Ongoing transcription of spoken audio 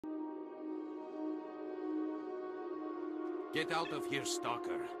Get out of here,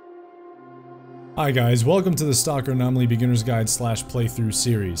 Stalker. Hi guys, welcome to the Stalker Anomaly Beginner's Guide / playthrough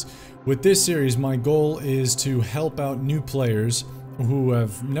series. With this series, my goal is to help out new players who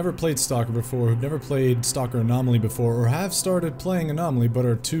have never played Stalker before, who've never played Stalker Anomaly before, or have started playing Anomaly but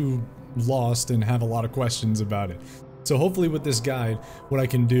are too lost and have a lot of questions about it. So hopefully with this guide, what I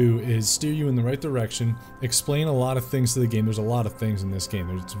can do is steer you in the right direction, explain a lot of things to the game. There's a lot of things in this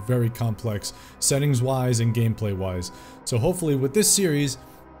game. It's very complex, settings-wise and gameplay-wise. So hopefully with this series,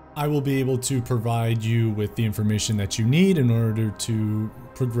 I will be able to provide you with the information that you need in order to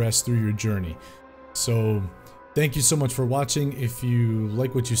progress through your journey. So thank you so much for watching. If you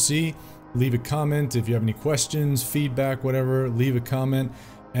like what you see, leave a comment. If you have any questions, feedback, whatever, leave a comment.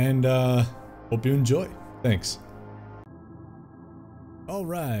 And hope you enjoy. Thanks.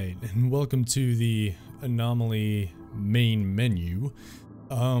 Alright, and welcome to the Anomaly main menu.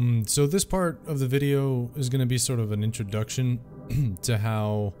 So this part of the video is going to be sort of an introduction to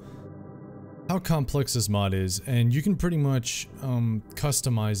how complex this mod is, and you can pretty much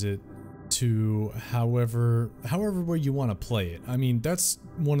customize it to however way you want to play it. I mean, that's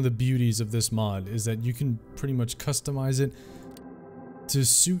one of the beauties of this mod, is that you can pretty much customize it to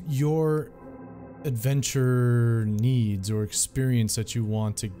suit your adventure needs or experience that you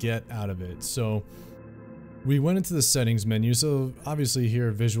want to get out of it. So we went into the settings menu. So obviously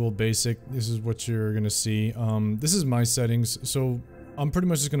here, visual basic, this is what you're gonna see. This is my settings. So I'm pretty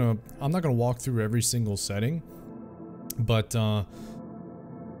much just I'm not gonna walk through every single setting, but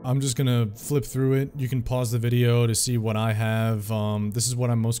I'm just gonna flip through it. You can pause the video to see what I have. This is what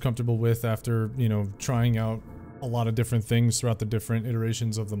I'm most comfortable with after, you know, trying out a lot of different things throughout the different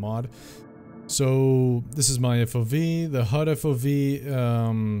iterations of the mod. So this is my FOV, the HUD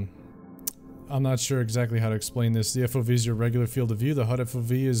FOV. I'm not sure exactly how to explain this. The FOV is your regular field of view. The HUD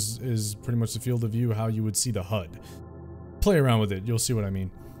FOV is pretty much the field of view how you would see the HUD. Play around with it, you'll see what I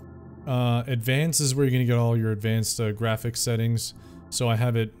mean. Advanced is where you're gonna get all your advanced graphics settings. So I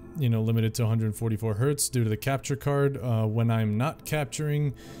have it, you know, limited to 144 Hertz due to the capture card. When I'm not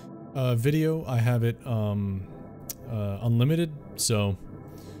capturing video, I have it unlimited. So.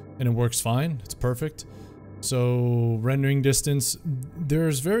 And it works fine, it's perfect. So rendering distance,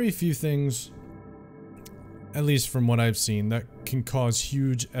 there's very few things, at least from what I've seen, that can cause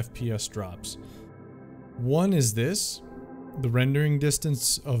huge FPS drops. One is this, the rendering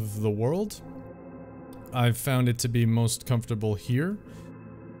distance of the world. I've found it to be most comfortable here.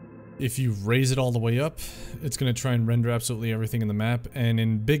 If you raise it all the way up, it's going to try and render absolutely everything in the map. And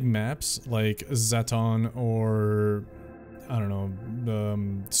in big maps like Zaton or I don't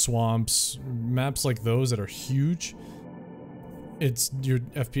know, swamps, maps like those that are huge, your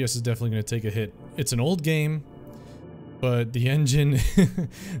FPS is definitely going to take a hit. It's an old game, but the engine,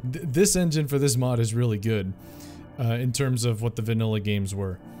 this engine for this mod is really good in terms of what the vanilla games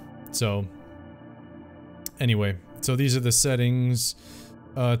were. So, anyway, so these are the settings,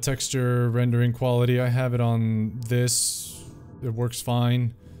 texture, rendering quality. I have it on this, it works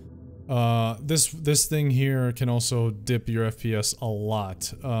fine. This thing here can also dip your FPS a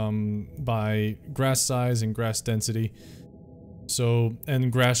lot by grass size and grass density. So,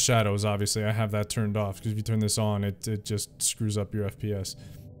 and grass shadows, obviously, I have that turned off because if you turn this on, it just screws up your FPS.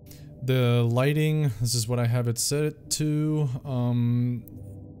 The lighting, this is what I have it set to.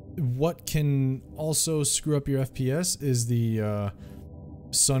 What can also screw up your FPS is the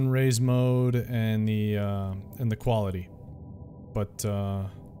sun rays mode and the quality. But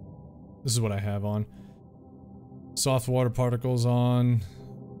this is what I have on. Soft water particles on.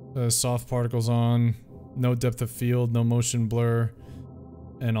 Soft particles on. No depth of field, no motion blur,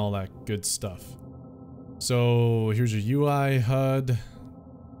 and all that good stuff. So here's your UI, HUD,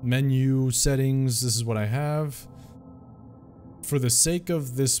 menu settings. This is what I have. For the sake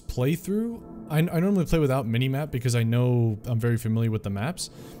of this playthrough, I normally play without minimap because I know I'm very familiar with the maps.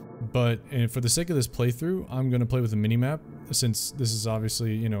 But for the sake of this playthrough, I'm going to play with a minimap, since this is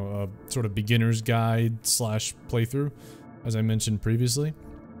obviously, you know, a sort of beginner's guide / playthrough, as I mentioned previously.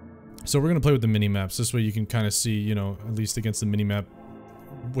 So we're going to play with the minimaps. This way you can kind of see, you know, at least against the minimap,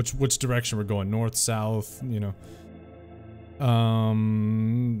 which direction we're going, north, south, you know.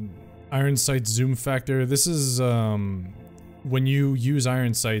 Iron sight zoom factor. This is, when you use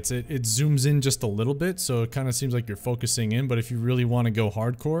iron sights, it zooms in just a little bit, so it kind of seems like you're focusing in, but if you really want to go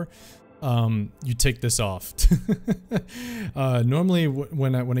hardcore, you take this off. Normally,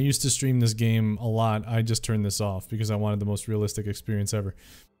 when I used to stream this game a lot, I just turned this off because I wanted the most realistic experience ever.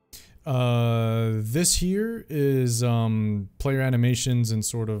 This here is player animations and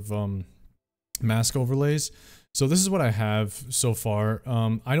sort of mask overlays. So this is what I have so far.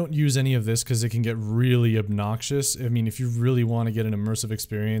 I don't use any of this because it can get really obnoxious. I mean, if you really want to get an immersive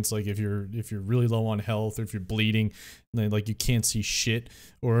experience, like if you're really low on health, or if you're bleeding, like you can't see shit,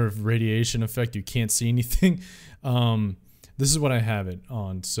 or if radiation effect, you can't see anything. This is what I have it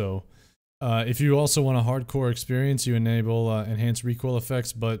on. So if you also want a hardcore experience, you enable enhanced recoil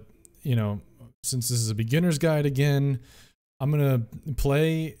effects. But you know, since this is a beginner's guide again, I'm gonna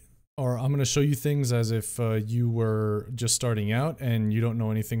play. Or I'm going to show you things as if you were just starting out and you don't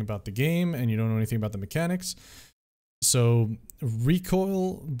know anything about the game and you don't know anything about the mechanics. So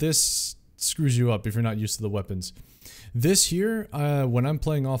recoil, this screws you up if you're not used to the weapons. This here, when I'm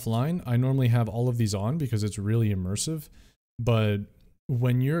playing offline, I normally have all of these on because it's really immersive. But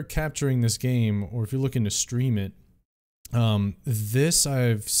when you're capturing this game, or if you're looking to stream it, this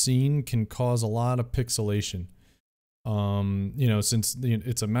I've seen can cause a lot of pixelation. You know, since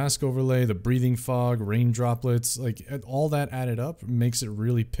it's a mask overlay, the breathing fog, rain droplets, like all that added up makes it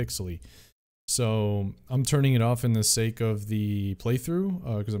really pixely. So I'm turning it off in the sake of the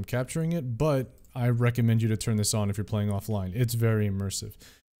playthrough because I'm capturing it, but I recommend you to turn this on if you're playing offline. It's very immersive.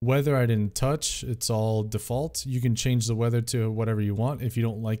 Weather I didn't touch, it's all default. You can change the weather to whatever you want. If you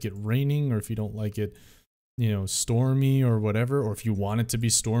don't like it raining, or if you don't like it, you know, stormy or whatever, or if you want it to be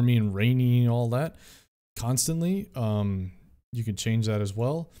stormy and rainy and all that constantly, you can change that as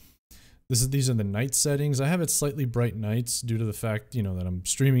well. These are the night settings. I have it slightly bright nights due to the fact, you know, that I'm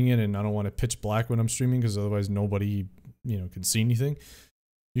streaming it and I don't want it pitch black when I'm streaming because otherwise nobody, you know, can see anything.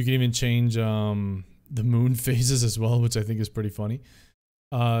 You can even change the moon phases as well, which I think is pretty funny.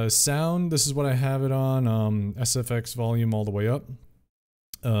 Sound, this is what I have it on, SFX volume all the way up.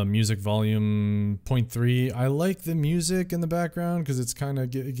 Music volume 0.3. I like the music in the background because it's kind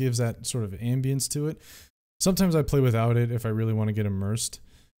of it gives that sort of ambience to it. Sometimes I play without it if I really want to get immersed.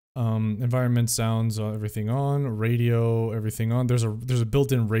 Environment sounds, everything on. Radio, everything on. There's a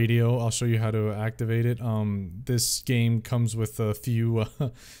built-in radio. I'll show you how to activate it. This game comes with a few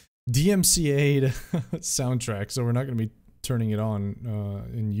DMCA'd soundtracks, so we're not going to be turning it on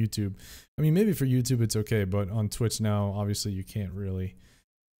in YouTube. I mean, maybe for YouTube it's okay, but on Twitch now, obviously you can't really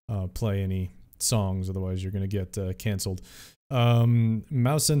play any songs, otherwise you're gonna get canceled.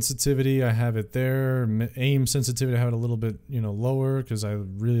 Mouse sensitivity, I have it there. Aim sensitivity, I have it a little bit, you know, lower because I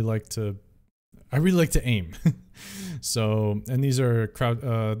really like to aim. So, and these are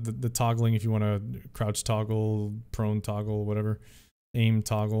the toggling if you want to crouch toggle, prone toggle, whatever, aim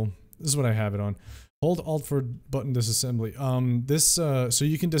toggle. This is what I have it on. Hold Alt for button disassembly. So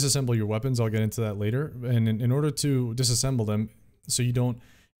you can disassemble your weapons. I'll get into that later. And in order to disassemble them, so you don't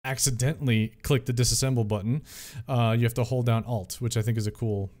accidentally click the disassemble button, you have to hold down Alt, which I think is a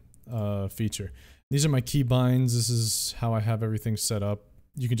cool feature. These are my keybinds. This is how I have everything set up.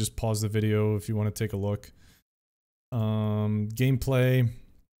 You can just pause the video if you want to take a look. Gameplay.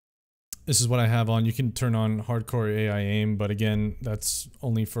 This is what I have on. You can turn on hardcore AI aim, but again, that's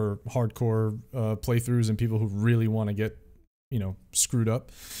only for hardcore playthroughs and people who really want to get, you know, screwed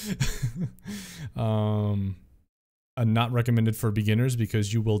up. Not recommended for beginners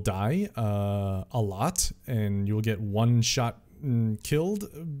because you will die a lot and you will get one shot killed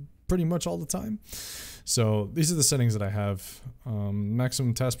pretty much all the time. So these are the settings that I have.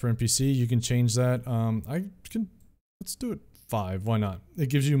 Maximum task per NPC, you can change that. Let's do it 5. Why not? It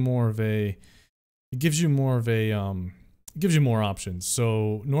gives you more of a. It gives you more options.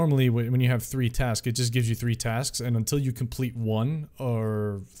 So normally when you have 3 tasks, it just gives you 3 tasks, and until you complete one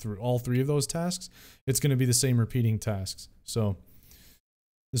or through all 3 of those tasks, it's going to be the same repeating tasks. So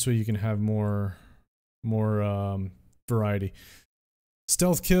this way you can have more variety.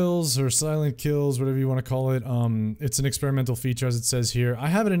 Stealth kills or silent kills, whatever you want to call it. It's an experimental feature, as it says here. I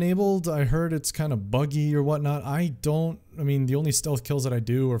have it enabled. I heard it's kind of buggy or whatnot. I mean, the only stealth kills that I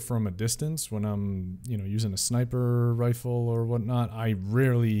do are from a distance when I'm, you know, using a sniper rifle or whatnot. I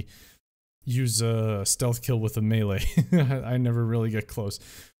rarely use a stealth kill with a melee. I never really get close.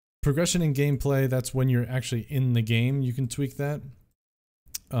 Progression in gameplay, that's when you're actually in the game. You can tweak that.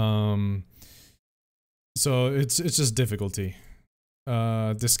 So it's just difficulty.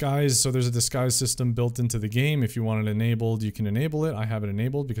 Disguise, so there's a disguise system built into the game. If you want it enabled, you can enable it. I have it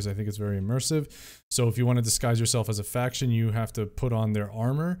enabled because I think it's very immersive. So if you want to disguise yourself as a faction, you have to put on their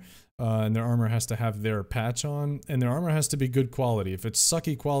armor, and their armor has to have their patch on, and their armor has to be good quality. If it's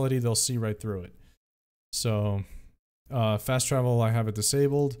sucky quality, they'll see right through it. So fast travel, I have it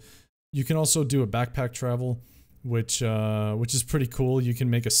disabled. You can also do a backpack travel, which is pretty cool. You can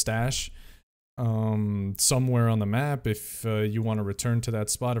make a stash somewhere on the map if you want to return to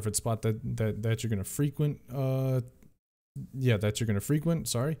that spot, if it's a spot that you're going to frequent. Yeah, that you're going to frequent,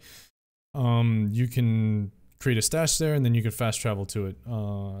 sorry. You can create a stash there, and then you can fast travel to it.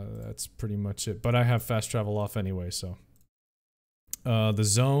 That's pretty much it. But I have fast travel off anyway, so. The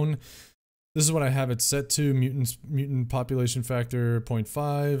zone. This is what I have it set to. Mutant population factor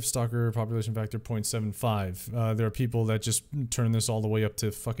 0.5, Stalker population factor 0.75. There are people that just turn this all the way up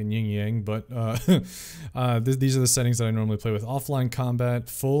to fucking yin yang, but these are the settings that I normally play with. Offline combat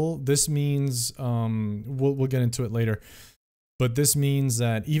full. This means we'll get into it later, but this means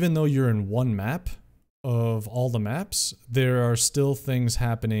that even though you're in one map of all the maps, there are still things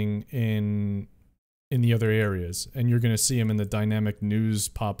happening in the other areas, and you're going to see them in the dynamic news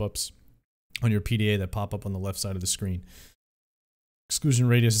pop-ups on your PDA that pop up on the left side of the screen. Exclusion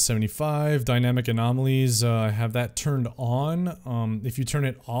radius is 75. Dynamic anomalies, I have that turned on. If you turn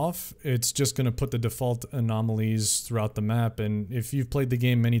it off, it's just going to put the default anomalies throughout the map, and if you've played the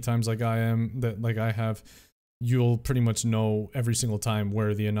game many times like I have, you'll pretty much know every single time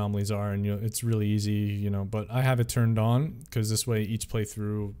where the anomalies are, and it's really easy, you know, but I have it turned on because this way each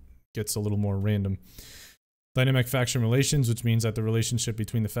playthrough gets a little more random. Dynamic faction relations, which means that the relationship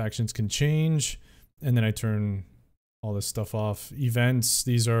between the factions can change, and then I turn all this stuff off. Events,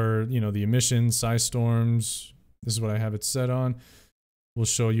 these are, you know, the emissions, size storms. This is what I have it set on. We'll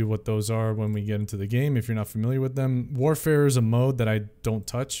show you what those are when we get into the game if you're not familiar with them. Warfare is a mode that I don't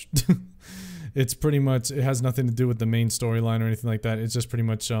touch. It's pretty much, it has nothing to do with the main storyline or anything like that. It's just pretty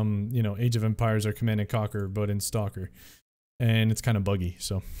much, you know, Age of Empires or Command and Conquer, but in Stalker. And it's kind of buggy,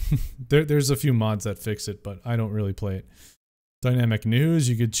 so there's a few mods that fix it, but I don't really play it. Dynamic news,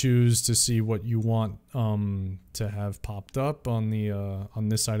 you could choose to see what you want to have popped up on the on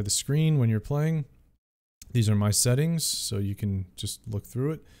this side of the screen when you're playing. These are my settings, so you can just look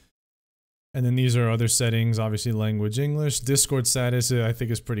through it. And then these are other settings, obviously language English. Discord status I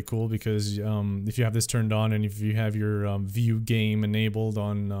think is pretty cool because if you have this turned on and if you have your view game enabled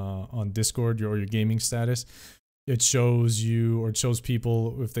on Discord or your gaming status, it shows you, or it shows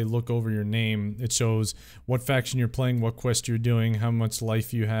people, if they look over your name, it shows what faction you're playing, what quest you're doing, how much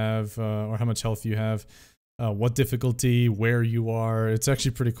life you have, or how much health you have, what difficulty, where you are. It's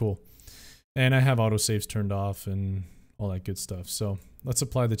actually pretty cool. And I have autosaves turned off and all that good stuff. So let's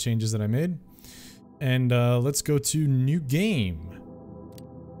apply the changes that I made. And let's go to new game.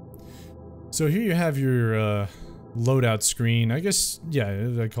 So here you have your loadout screen. I guess, yeah,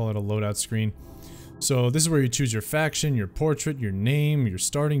 I call it a loadout screen. So this is where you choose your faction, your portrait, your name, your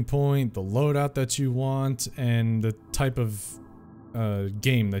starting point, the loadout that you want, and the type of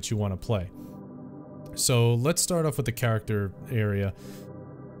game that you want to play. So let's start off with the character area.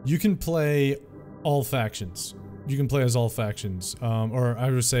 You can play all factions. You can play as all factions, or I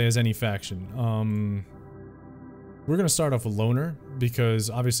would say as any faction. We're going to start off with Loner,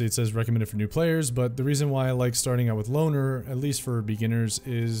 because obviously it says recommended for new players, but the reason why I like starting out with Loner, at least for beginners,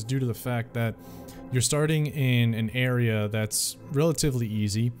 is due to the fact that you're starting in an area that's relatively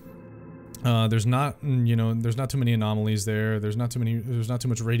easy. There's not, you know, there's not too many anomalies there. There's not too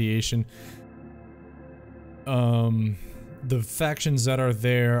much radiation. The factions that are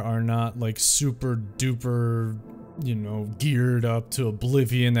there are not like super duper, you know, geared up to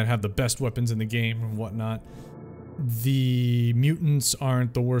oblivion that have the best weapons in the game and whatnot. The mutants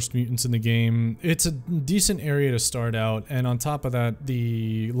aren't the worst mutants in the game. It's a decent area to start out, and on top of that,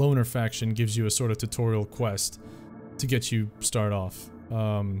 the Loner faction gives you a sort of tutorial quest to get you started off.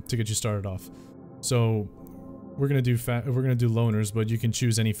 So we're gonna do Loners, but you can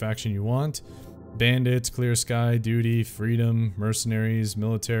choose any faction you want: Bandits, Clear Sky, Duty, Freedom, Mercenaries,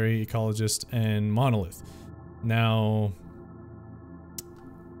 Military, Ecologist, and Monolith. Now,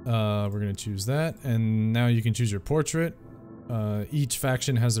 we're gonna choose that, and now you can choose your portrait. Each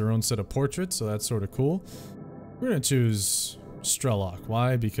faction has their own set of portraits, so that's sort of cool. We're gonna choose S.T.A.L.K.E.R.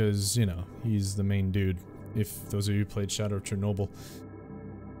 Why? Because, you know, he's the main dude, if those of you played Shadow of Chernobyl.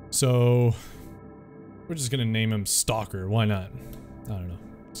 So we're just gonna name him Stalker. Why not? I don't know.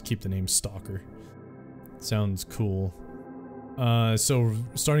 Just keep the name Stalker. Sounds cool. So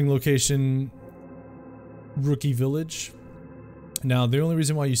starting location, Rookie Village. Now, the only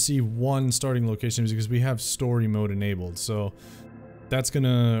reason why you see one starting location is because we have story mode enabled. So that's we're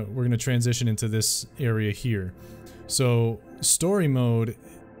gonna transition into this area here. So story mode,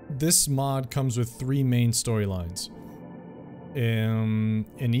 this mod comes with 3 main storylines. And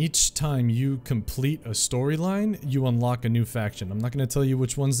each time you complete a storyline, you unlock a new faction. I'm not gonna tell you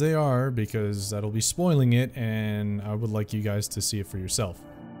which ones they are because that'll be spoiling it, and I would like you guys to see it for yourself.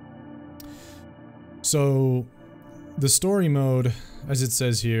 So the story mode, as it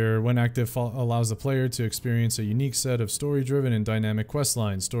says here, when active, allows the player to experience a unique set of story-driven and dynamic quest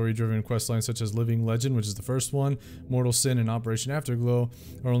lines. Story-driven quest lines such as Living Legend, which is the first one, Mortal Sin, and Operation Afterglow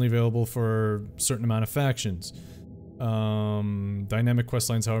are only available for a certain amount of factions. Dynamic quest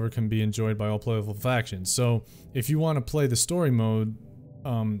lines, however, can be enjoyed by all playable factions. So, if you want to play the story mode,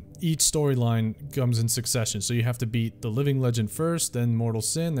 each storyline comes in succession. So you have to beat the Living Legend first, then Mortal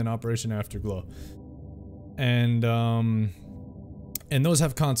Sin, then Operation Afterglow. And those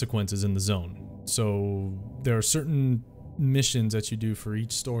have consequences in the zone. So there are certain missions that you do for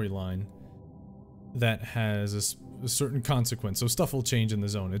each storyline that has a certain consequence. So stuff will change in the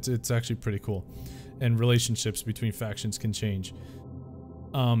zone. It's actually pretty cool. And relationships between factions can change.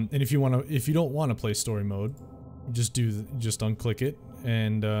 And if you don't want to play story mode, just unclick it,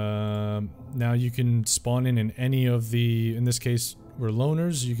 and now you can spawn in any of the, in this case we're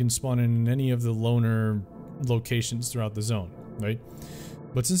loners, you can spawn in any of the loner locations throughout the zone, right?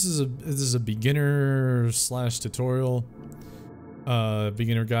 But since this is a beginner slash tutorial,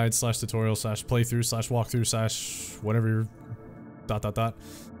 beginner guide slash tutorial slash playthrough slash walkthrough slash whatever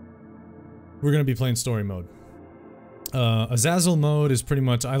we're gonna be playing story mode. Azazel mode is pretty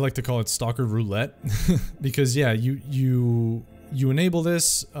much, I like to call it Stalker roulette, because yeah, you enable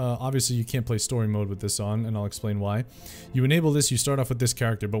this. Obviously you can't play story mode with this on, and I'll explain why. You enable this, you start off with this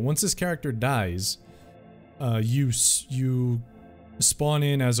character, but once this character dies, you spawn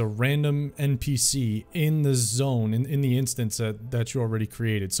in as a random NPC in the zone, in the instance that you already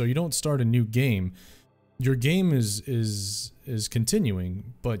created. So you don't start a new game. Your game is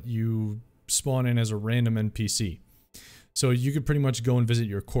continuing, but you spawn in as a random NPC. So you could pretty much go and visit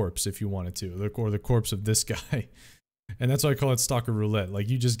your corpse if you wanted to, or the corpse of this guy. And that's why I call it Stalker roulette. Like,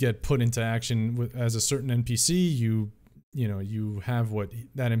 you just get put into action as a certain NPC. You have what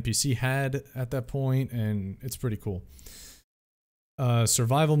that NPC had at that point, and it's pretty cool.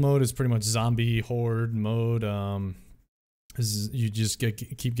 Survival mode is pretty much zombie horde mode. You just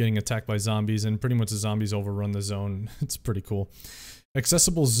keep getting attacked by zombies, and pretty much the zombies overrun the zone. It's pretty cool.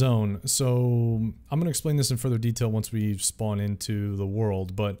 Accessible zone. So I'm going to explain this in further detail once we spawn into the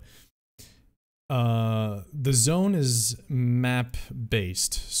world, but the zone is map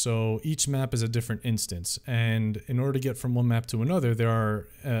based. So each map is a different instance, and in order to get from one map to another, there are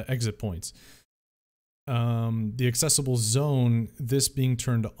exit points. The accessible zone, this being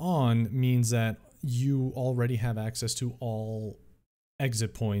turned on, means that you already have access to all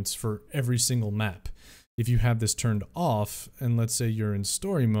exit points for every single map. If you have this turned off, and let's say you're in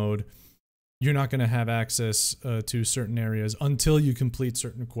story mode, you're not going to have access to certain areas until you complete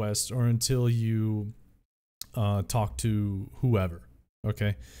certain quests, or until you talk to whoever,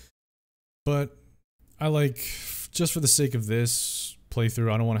 okay? But I like, just for the sake of this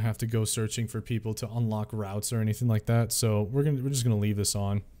playthrough, I don't want to have to go searching for people to unlock routes or anything like that, so we're just going to leave this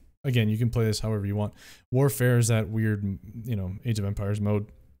on. Again, you can play this however you want. Warfare is that weird, Age of Empires mode.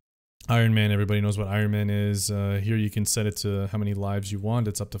 Iron Man, everybody knows what Iron Man is. Here you can set it to how many lives you want.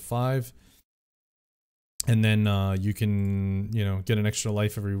 It's up to 5. And then you can, get an extra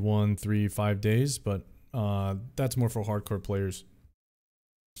life every 1, 3, 5 days, but that's more for hardcore players.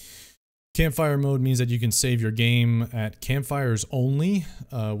 Campfire mode means that you can save your game at campfires only,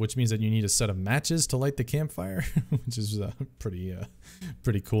 which means that you need a set of matches to light the campfire, which is pretty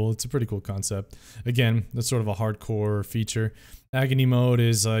cool. It's a pretty cool concept. Again, that's sort of a hardcore feature. Agony mode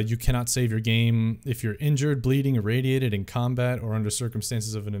is you cannot save your game if you're injured, bleeding, irradiated, in combat, or under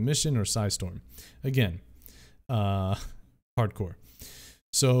circumstances of an emission or storm. Again, hardcore.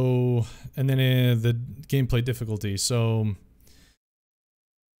 So, and then the gameplay difficulty. So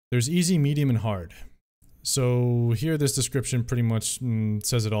there's easy, medium, and hard. So here, this description pretty much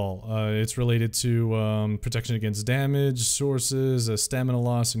says it all. It's related to protection against damage, sources, stamina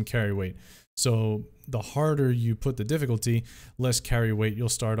loss, and carry weight. So the harder you put the difficulty, less carry weight you'll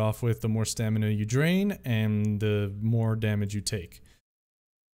start off with, the more stamina you drain, and the more damage you take.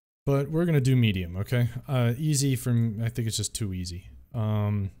 But we're going to do medium, okay? Easy I think it's just too easy.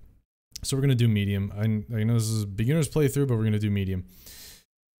 So we're going to do medium. I know this is a beginner's playthrough, but we're going to do medium.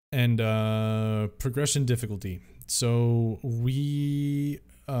 And progression difficulty. So we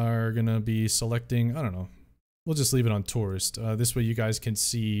are going to be selecting, I don't know, we'll just leave it on tourist. This way you guys can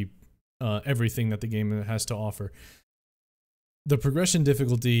see everything that the game has to offer. The progression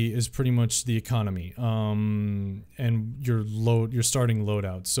difficulty is pretty much the economy, and your starting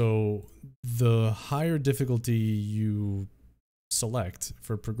loadout. So the higher difficulty you select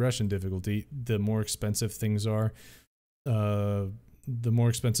for progression difficulty, the more expensive things are. The more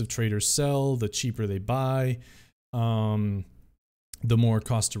expensive traders sell, the cheaper they buy. the more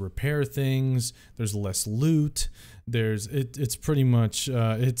cost to repair things. There's less loot. It's pretty much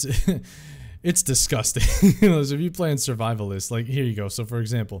it's it's disgusting. So if you play on survivalist, like here you go. So for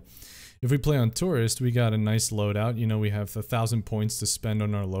example, if we play on tourist, we got a nice loadout. You know, we have 1,000 points to spend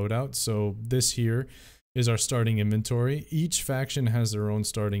on our loadout. So this here is our starting inventory. Each faction has their own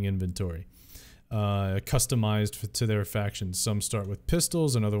starting inventory, customized to their factions. Some start with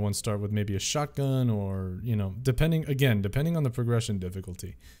pistols, another ones start with maybe a shotgun, or, you know, depending on the progression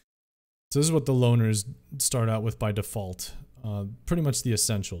difficulty. So this is what the loners start out with by default. Pretty much the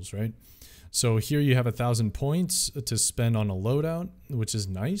essentials, right? So here you have 1,000 points to spend on a loadout, which is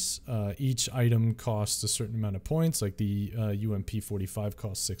nice. Each item costs a certain amount of points, like the UMP 45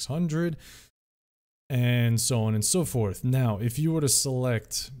 costs 600, and so on and so forth. Now, if you were to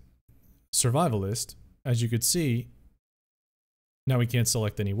select survivalist, as you could see, now we can't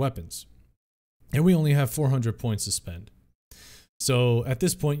select any weapons, and we only have 400 points to spend. So at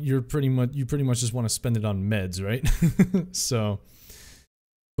this point, you pretty much just want to spend it on meds, right? So.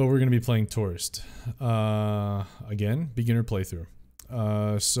 But we're going to be playing tourist. Again, beginner playthrough.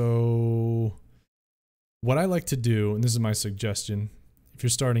 So what I like to do, and this is my suggestion, if you're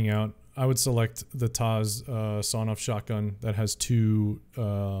starting out, I would select the Taz sawn-off shotgun that has two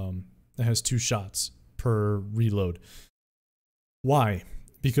shots per reload. Why?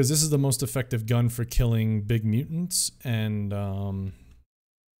 Because this is the most effective gun for killing big mutants, and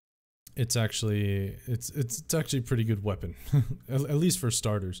it's actually a pretty good weapon, at least for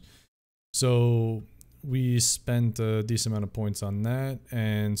starters. So we spent a decent amount of points on that,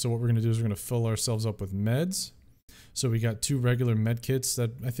 and so what we're gonna do is we're gonna fill ourselves up with meds. So we got 2 regular med kits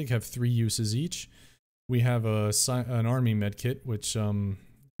that I think have 3 uses each. We have an army med kit, which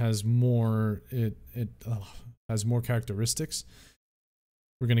has more has more characteristics.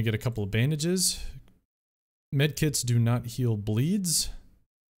 We're gonna get a couple of bandages. Med kits do not heal bleeds.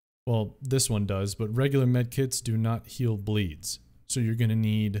 Well, this one does, but regular med kits do not heal bleeds. So you're gonna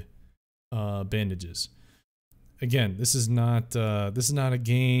need bandages. Again, this is not a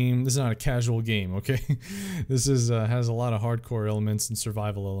game. This is not a casual game. Okay, this is has a lot of hardcore elements and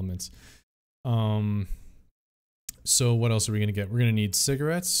survival elements. So what else are we gonna get? We're gonna need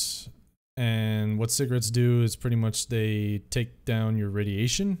cigarettes, and what cigarettes do is pretty much they take down your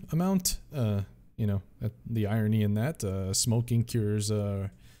radiation amount. You know, the irony in that, smoking cures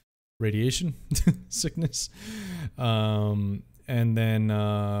radiation sickness. And then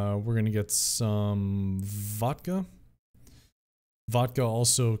we're gonna get some vodka. Vodka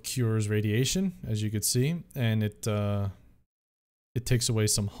also cures radiation, as you could see, and it takes away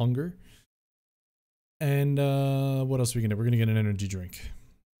some hunger. And what else are we gonna get? We're gonna get an energy drink,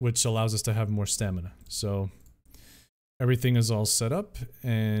 which allows us to have more stamina. So everything is all set up,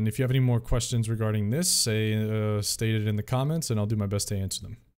 and if you have any more questions regarding this, state it in the comments, and I'll do my best to answer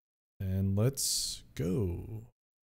them. And let's go.